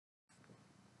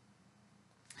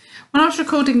When I was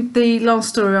recording the last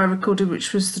story I recorded,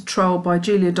 which was The Troll by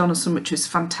Julia Donaldson, which was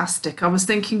fantastic, I was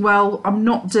thinking, well, I'm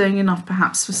not doing enough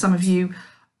perhaps for some of you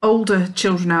older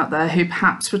children out there who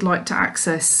perhaps would like to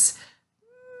access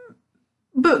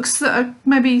books that are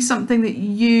maybe something that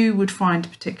you would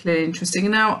find particularly interesting.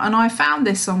 And I found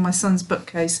this on my son's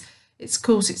bookcase.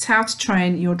 It's How to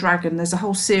Train Your Dragon. There's a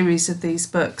whole series of these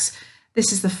books.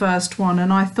 This is the first one,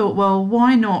 and I thought, well,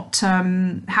 why not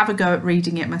have a go at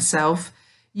reading it myself?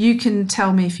 You can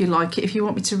tell me if you like it. If you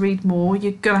want me to read more,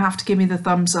 you're going to have to give me the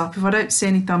thumbs up. If I don't see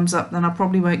any thumbs up, then I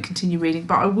probably won't continue reading,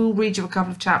 but I will read you a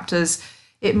couple of chapters.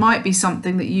 It might be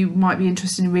something that you might be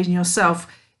interested in reading yourself.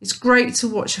 It's great to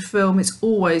watch a film. It's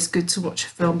always good to watch a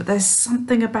film, but there's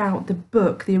something about the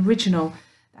book, the original,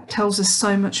 that tells us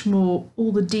so much more,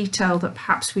 all the detail that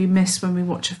perhaps we miss when we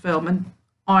watch a film. And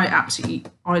I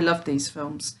love these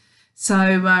films. So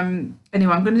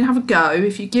anyway, I'm going to have a go.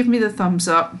 If you give me the thumbs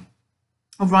up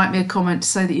or write me a comment to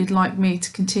say that you'd like me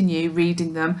to continue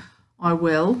reading them, I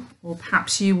will. Or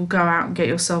perhaps you will go out and get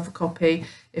yourself a copy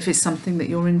if it's something that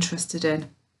you're interested in.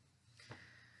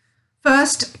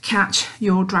 First, Catch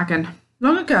Your Dragon.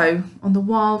 Long ago, on the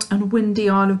wild and windy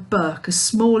Isle of Berk, a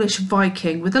smallish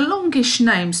Viking with a longish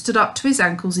name stood up to his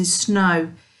ankles in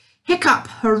snow. Hiccup,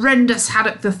 horrendous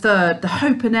Haddock III, the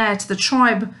hope and heir to the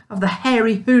tribe of the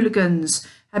hairy hooligans,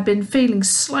 had been feeling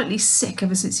slightly sick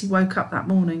ever since he woke up that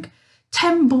morning.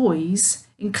 10 boys,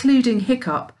 including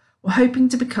Hiccup, were hoping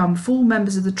to become full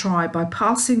members of the tribe by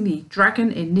passing the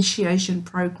dragon initiation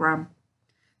program.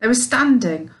 They were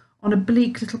standing on a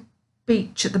bleak little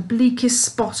beach at the bleakest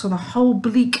spot on the whole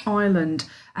bleak island.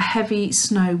 A heavy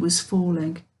snow was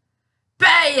falling.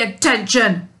 "Pay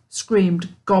attention!"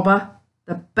 screamed Gobber,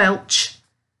 the Belch,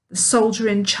 the soldier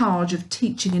in charge of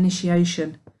teaching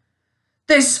initiation.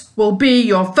 "This will be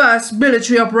your first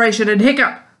military operation, and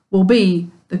Hiccup will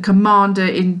be the commander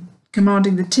in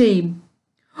commanding the team."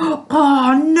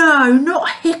 "Oh no, not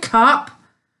Hiccup!"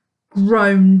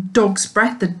 groaned Dog's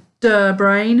Breath, the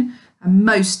Durbrain, and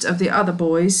most of the other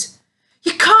boys.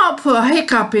 "You can't put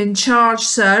Hiccup in charge,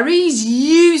 sir. He's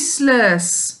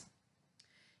useless."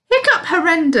 Hiccup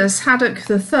Horrendous Haddock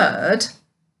III,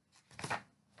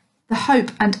 the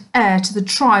hope and heir to the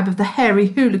tribe of the hairy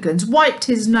hooligans, wiped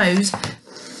his nose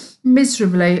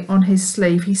miserably on his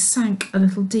sleeve. He sank a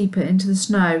little deeper into the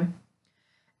snow.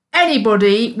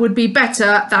 "Anybody would be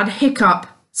better than Hiccup,"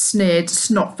 sneered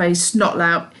Snot-Face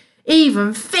Snotlout.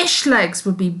 "Even Fishlegs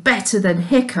would be better than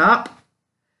Hiccup."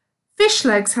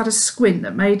 Fishlegs had a squint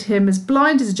that made him as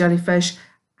blind as a jellyfish,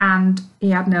 and he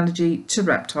had an allergy to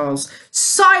reptiles.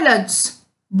 "Silence!"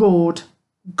 roared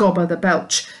Gobber the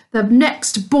Belch. "The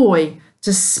next boy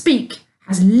to speak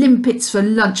has limpets for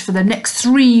lunch for the next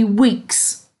 3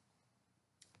 weeks."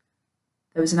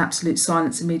 There was an absolute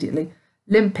silence immediately.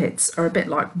 Limpets are a bit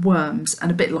like worms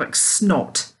and a bit like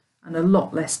snot, and a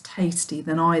lot less tasty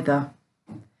than either.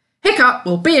 "Hiccup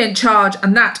will be in charge,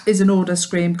 and that is an order,"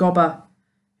 screamed Gobber,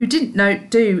 who didn't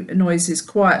do noises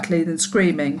quietly than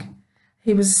screaming.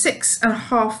 He was a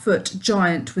 6.5-foot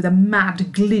giant with a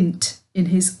mad glint in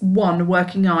his one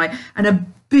working eye and a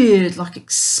beard like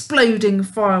exploding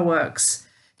fireworks.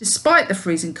 Despite the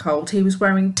freezing cold, he was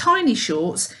wearing tiny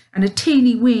shorts and a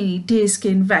teeny-weeny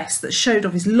deerskin vest that showed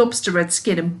off his lobster-red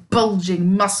skin and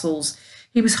bulging muscles.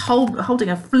 He was holding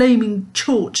a flaming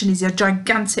torch in his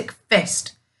gigantic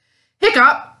fist.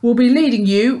 "Hiccup will be leading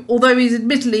you, although he's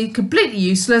admittedly completely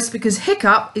useless because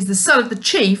Hiccup is the son of the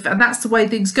chief, and that's the way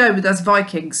things go with us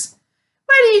Vikings."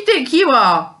 "Where do you think you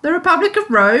are? The Republic of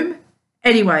Rome?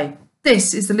 Anyway,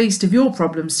 this is the least of your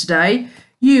problems today.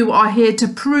 You are here to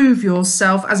prove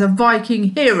yourself as a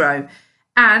Viking hero,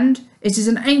 and it is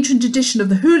an ancient tradition of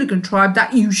the hooligan tribe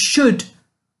that you should."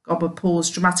 Gobber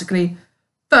paused dramatically.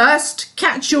 "First,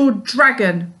 catch your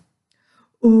dragon."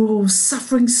 "Ooh,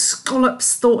 suffering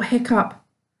scallops," thought Hiccup.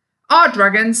 "Our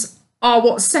dragons are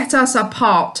what set us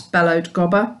apart," bellowed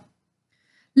Gobber.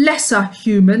 "Lesser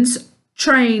humans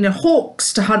train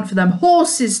hawks to hunt for them,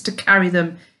 horses to carry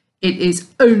them. It is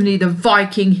only the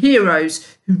Viking heroes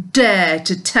who dare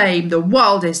to tame the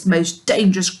wildest, most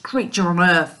dangerous creature on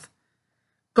earth."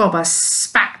 Gobber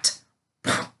spat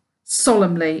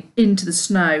solemnly into the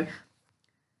snow.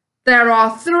 "There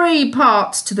are 3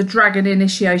 parts to the dragon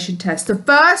initiation test. The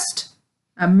first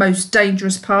and most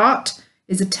dangerous part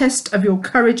is a test of your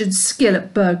courage and skill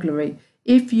at burglary.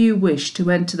 If you wish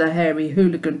to enter the hairy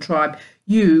hooligan tribe,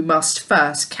 you must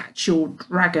first catch your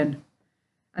dragon.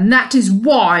 And that is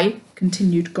why,"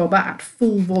 continued Gobber at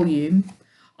full volume,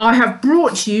 "I have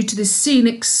brought you to this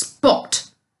scenic spot.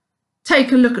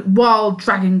 Take a look at Wild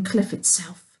Dragon Cliff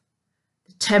itself."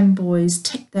 The 10 boys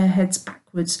tipped their heads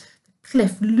backwards. The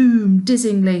cliff loomed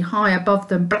dizzyingly high above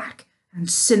them, black and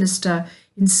sinister.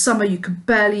 In summer you could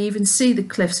barely even see the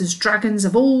cliffs as dragons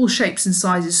of all shapes and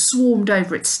sizes swarmed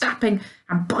over it, snapping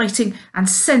and biting and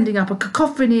sending up a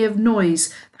cacophony of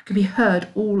noise that could be heard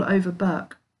all over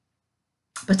Berk.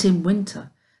 But in winter,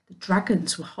 the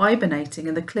dragons were hibernating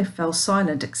and the cliff fell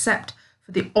silent except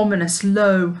for the ominous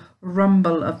low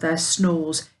rumble of their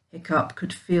snores. Hiccup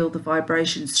could feel the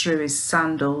vibrations through his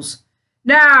sandals.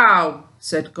 "Now,"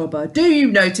 said Gobber, "do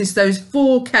you notice those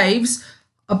 4 caves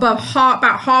about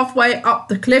halfway up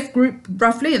the cliff, grouped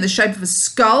roughly in the shape of a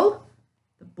skull?"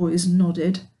 The boys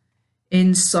nodded.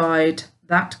 "Inside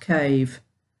that cave,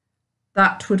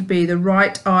 that would be the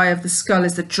right eye of the skull,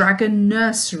 is the dragon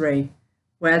nursery,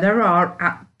 where there are,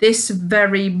 at this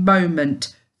very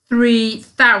moment,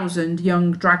 3,000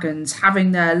 young dragons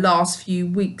having their last few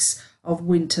weeks of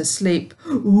winter sleep."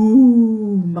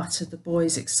 "Ooh," muttered the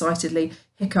boys excitedly.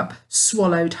 Hiccup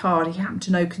swallowed hard. He happened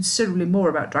to know considerably more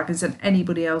about dragons than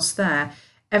anybody else there.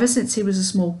 Ever since he was a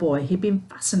small boy, he'd been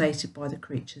fascinated by the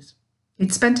creatures.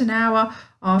 He'd spent an hour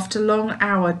after long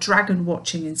hour dragon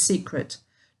watching in secret.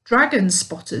 Dragon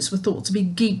spotters were thought to be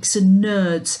geeks and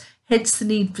nerds, hence the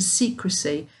need for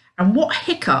secrecy. And what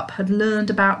Hiccup had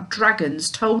learned about dragons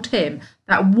told him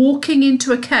that walking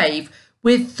into a cave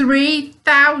with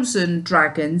 3,000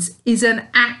 dragons is an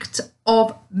act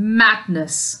of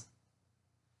madness.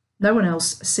 No one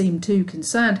else seemed too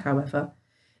concerned, however.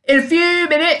 "In a few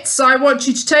minutes, I want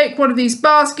you to take one of these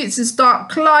baskets and start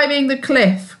climbing the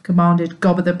cliff," commanded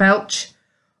Gobber the Belch.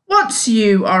 "Once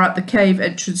you are at the cave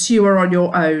entrance, you are on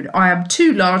your own. I am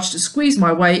too large to squeeze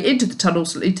my way into the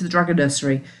tunnels that lead to the dragon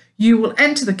nursery. You will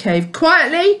enter the cave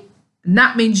quietly, and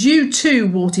that means you too,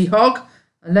 Warty Hog,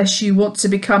 unless you want to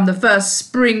become the first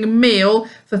spring meal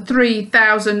for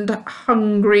 3,000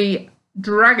 hungry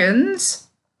dragons."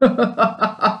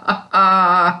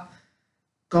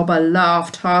 Gobber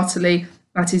laughed heartily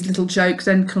at his little joke,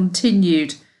 then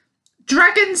continued.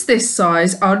 "Dragons this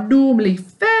size are normally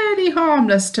fairly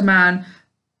harmless to man,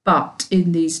 but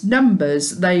in these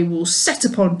numbers they will set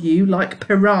upon you like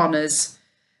piranhas.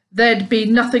 There'd be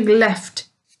nothing left,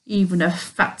 even a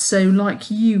fatso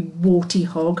like you, Warty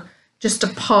Hog, just a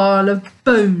pile of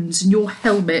bones in your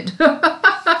helmet.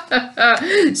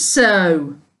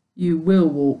 So you will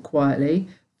walk quietly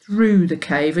through the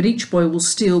cave, and each boy will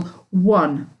steal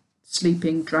 1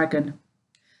 sleeping dragon.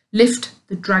 Lift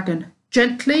the dragon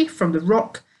gently from the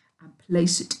rock and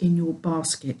place it in your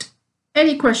basket.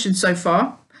 Any questions so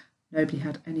far?" Nobody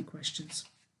had any questions.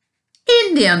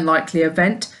 "In the unlikely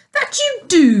event that you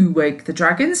do wake the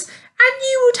dragons, and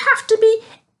you would have to be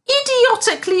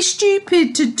idiotically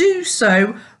stupid to do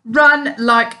so, run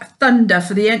like thunder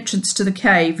for the entrance to the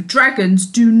cave. Dragons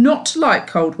do not like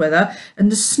cold weather,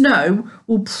 and the snow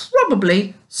will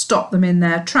probably stop them in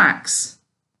their tracks."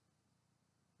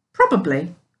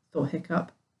 "Probably," thought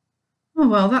Hiccup. "Oh,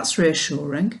 well, that's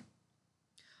reassuring.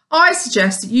 I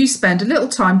suggest that you spend a little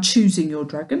time choosing your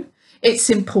dragon. It's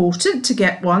important to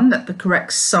get one that's the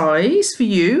correct size for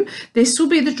you. This will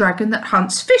be the dragon that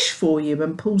hunts fish for you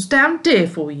and pulls down deer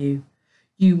for you.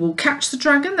 You will catch the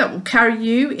dragon that will carry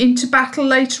you into battle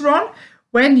later on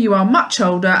when you are much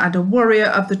older and a warrior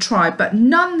of the tribe, but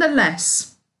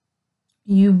nonetheless,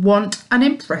 you want an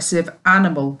impressive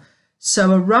animal.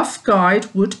 So a rough guide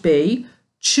would be: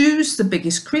 choose the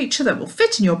biggest creature that will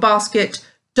fit in your basket.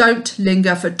 Don't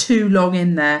linger for too long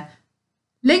in there."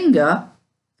 "Linger?"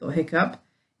 thought Hiccup.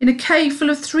 "In a cave full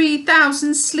of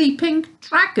 3,000 sleeping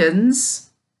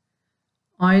dragons?"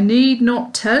 "I need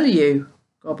not tell you,"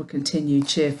 Gobber continued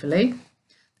cheerfully,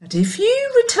 "that if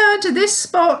you return to this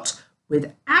spot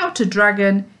without a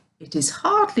dragon, it is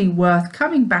hardly worth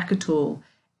coming back at all.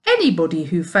 Anybody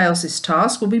who fails this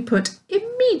task will be put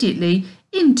immediately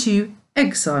into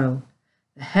exile.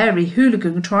 The hairy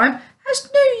hooligan tribe has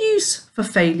no use for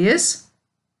failures.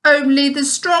 Only the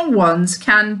strong ones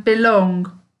can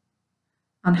belong."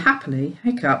 Unhappily,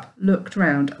 Hiccup looked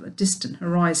round at the distant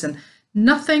horizon.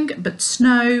 Nothing but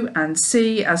snow and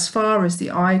sea as far as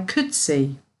the eye could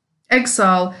see.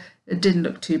 Exile didn't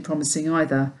look too promising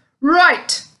either.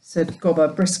 "Right," said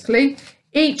Gobber briskly.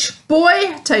 "Each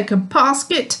boy take a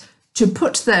basket to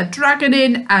put their dragon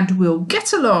in, and we'll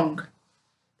get along."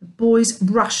 The boys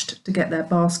rushed to get their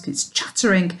baskets,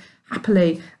 chattering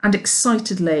happily and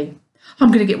excitedly. "I'm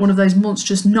going to get one of those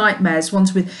monstrous nightmares,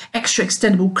 ones with extra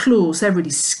extendable claws. They're really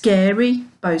scary,"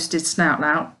 boasted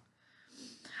Snoutlout.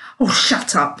 "Oh,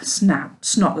 shut up,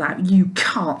 Snotlout, you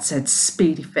can't," said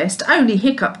Speedy Fist. "Only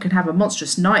Hiccup can have a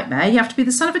monstrous nightmare. You have to be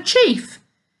the son of a chief."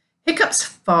 Hiccup's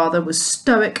father was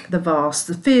Stoic the Vast,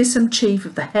 the fearsome chief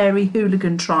of the hairy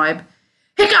hooligan tribe.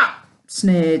 "Hiccup!"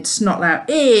 sneered Snotlout.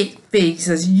 If he's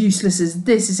as useless as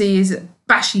this as he is at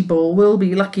Bashy Ball, we'll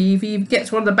be lucky if he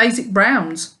gets one of the basic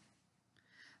browns.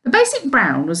 The basic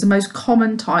brown was the most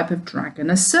common type of dragon,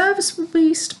 a serviceable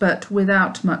beast, but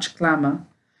without much glamour.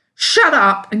 Shut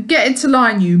up and get into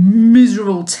line, you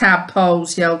miserable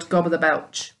tadpoles, yelled Gobber the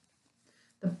Belch.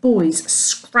 The boys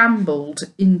scrambled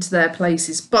into their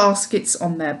places, baskets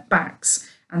on their backs,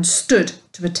 and stood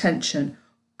to attention.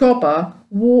 Gobber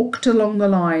walked along the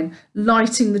line,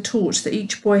 lighting the torch that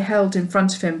each boy held in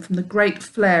front of him from the great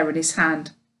flare in his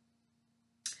hand.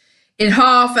 In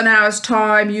half an hour's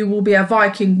time, you will be a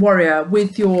Viking warrior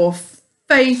with your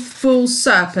faithful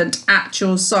serpent at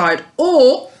your side,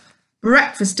 or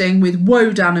breakfasting with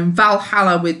Wodan and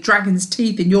Valhalla with dragon's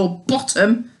teeth in your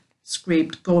bottom,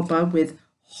 screamed Gobber with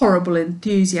horrible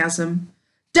enthusiasm.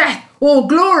 Death or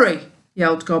glory,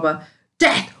 yelled Gobber.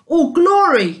 Death or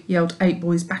glory, yelled 8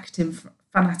 boys back at him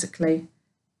fanatically.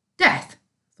 Death,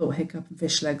 thought Hiccup and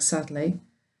Fishlegs sadly.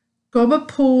 Gobber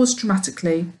paused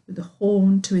dramatically with the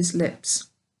horn to his lips.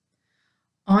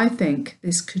 I think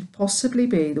this could possibly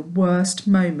be the worst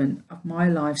moment of my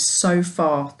life so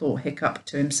far, thought Hiccup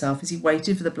to himself as he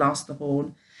waited for the blast of the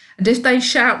horn. And if they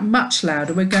shout much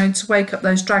louder, we're going to wake up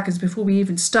those dragons before we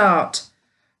even start.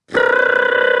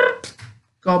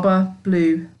 Gobber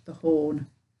blew the horn.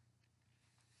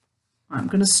 I'm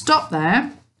going to stop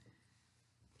there.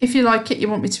 If you like it, you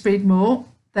want me to read more,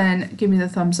 then give me the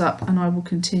thumbs up and I will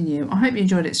continue. I hope you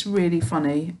enjoyed it. It's really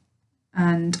funny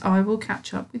and I will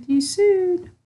catch up with you soon.